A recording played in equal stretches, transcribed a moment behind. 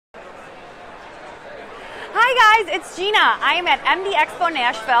Hi guys, it's Gina. I am at MD EXPO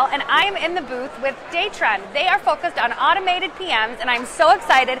Nashville and I am in the booth with Datrend. They are focused on automated PMs and I'm so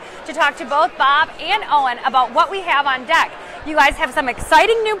excited to talk to both Bob and Owen about what we have on deck. You guys have some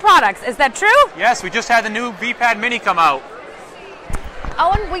exciting new products, is that true? Yes, we just had the new VPad Mini come out.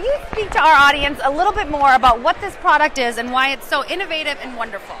 Owen, will you speak to our audience a little bit more about what this product is and why it's so innovative and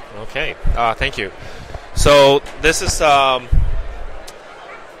wonderful? Okay, thank you. So this is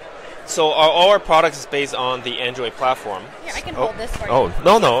all our products is based on the Android platform. Here, I can hold this for you. Oh,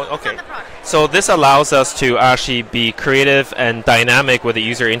 no, okay. So this allows us to actually be creative and dynamic with the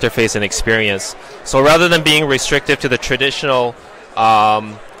user interface and experience. So rather than being restrictive to the traditional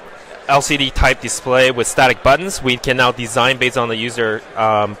LCD type display with static buttons, we can now design based on the user,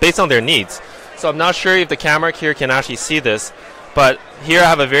 based on their needs. So I'm not sure if the camera here can actually see this, but here I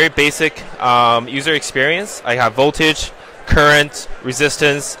have a very basic user experience. I have voltage, current,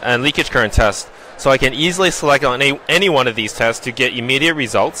 resistance, and leakage current test. So I can easily select on any one of these tests to get immediate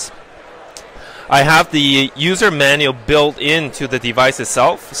results. I have the user manual built into the device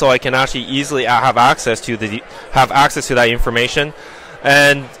itself, so I can actually easily have access to that information.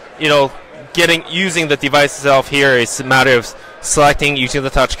 And using the device itself here is a matter of selecting using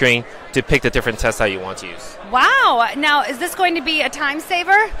the touchscreen to pick the different tests that you want to use. Wow! Now, is this going to be a time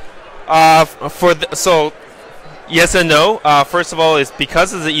saver? Yes and no. First of all, it's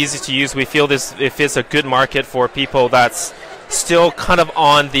because it's easy to use. We feel it fits a good market for people that's still kind of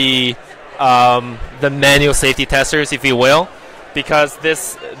on the manual safety testers, if you will, because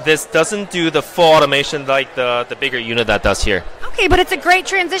this doesn't do the full automation like the bigger unit that does here. Okay, but it's a great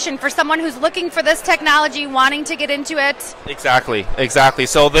transition for someone who's looking for this technology, wanting to get into it. Exactly.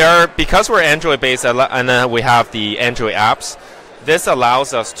 So because we're Android based and we have the Android apps, this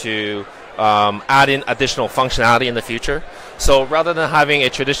allows us to add in additional functionality in the future. So rather than having a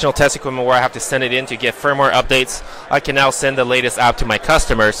traditional test equipment where I have to send it in to get firmware updates, I can now send the latest app to my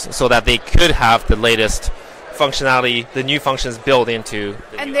customers so that they could have the latest functionality, the new functions built into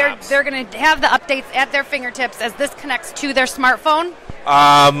the new apps. They're going to have the updates at their fingertips as this connects to their smartphone?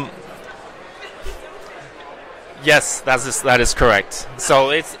 Yes, that is correct. So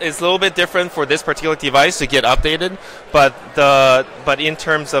it's a little bit different for this particular device to get updated, but in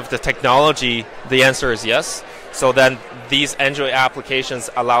terms of the technology, the answer is yes. So then these Android applications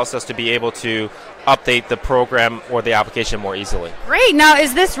allows us to be able to update the program or the application more easily. Great. Now,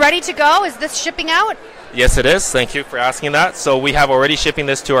 is this ready to go? Is this shipping out? Yes, it is. Thank you for asking that. So we have already shipping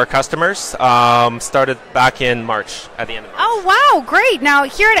this to our customers. Started back in March, at the end of March. Oh, wow. Great. Now,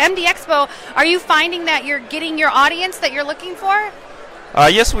 here at MD EXPO, are you finding that you're getting your audience that you're looking for?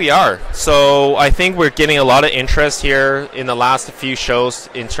 Yes, we are. So I think we're getting a lot of interest here in the last few shows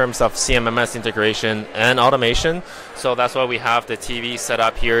in terms of CMMS integration and automation. So that's why we have the TV set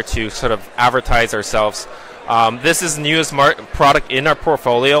up here to sort of advertise ourselves. This is the newest product in our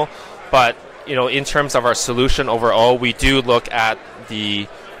portfolio, but in terms of our solution overall, we do look at the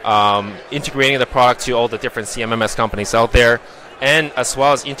integrating the product to all the different CMMS companies out there, and as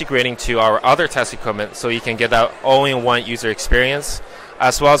well as integrating to our other test equipment so you can get that all-in-one user experience,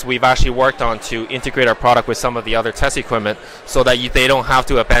 as well as we've actually worked on to integrate our product with some of the other test equipment so that they don't have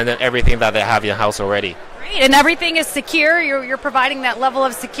to abandon everything that they have in-house already. Great, and everything is secure? You're providing that level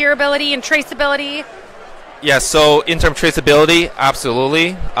of securability and traceability? Yes, so in terms of traceability,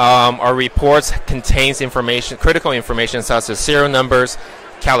 absolutely. Our reports contains information, critical information such as serial numbers,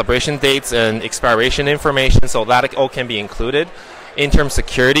 calibration dates, and expiration information, so that all can be included. In terms of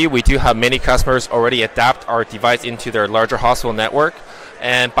security, we do have many customers already adapt our device into their larger hospital network,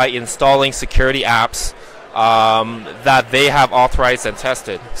 and by installing security apps that they have authorized and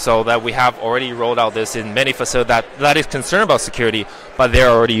tested, so that we have already rolled out this in many facilities that is concerned about security, but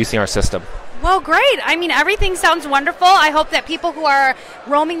they're already using our system. Well, great. I mean, everything sounds wonderful. I hope that people who are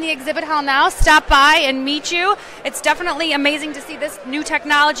roaming the exhibit hall now stop by and meet you. It's definitely amazing to see this new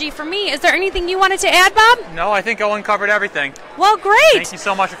technology for me. Is there anything you wanted to add, Bob? No, I think Owen covered everything. Well, great. Thank you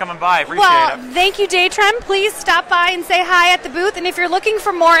so much for coming by. Appreciate it. Thank you, Datrend. Please stop by and say hi at the booth. And if you're looking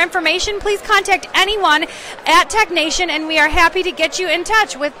for more information, please contact anyone at TechNation, and we are happy to get you in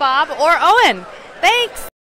touch with Bob or Owen. Thanks.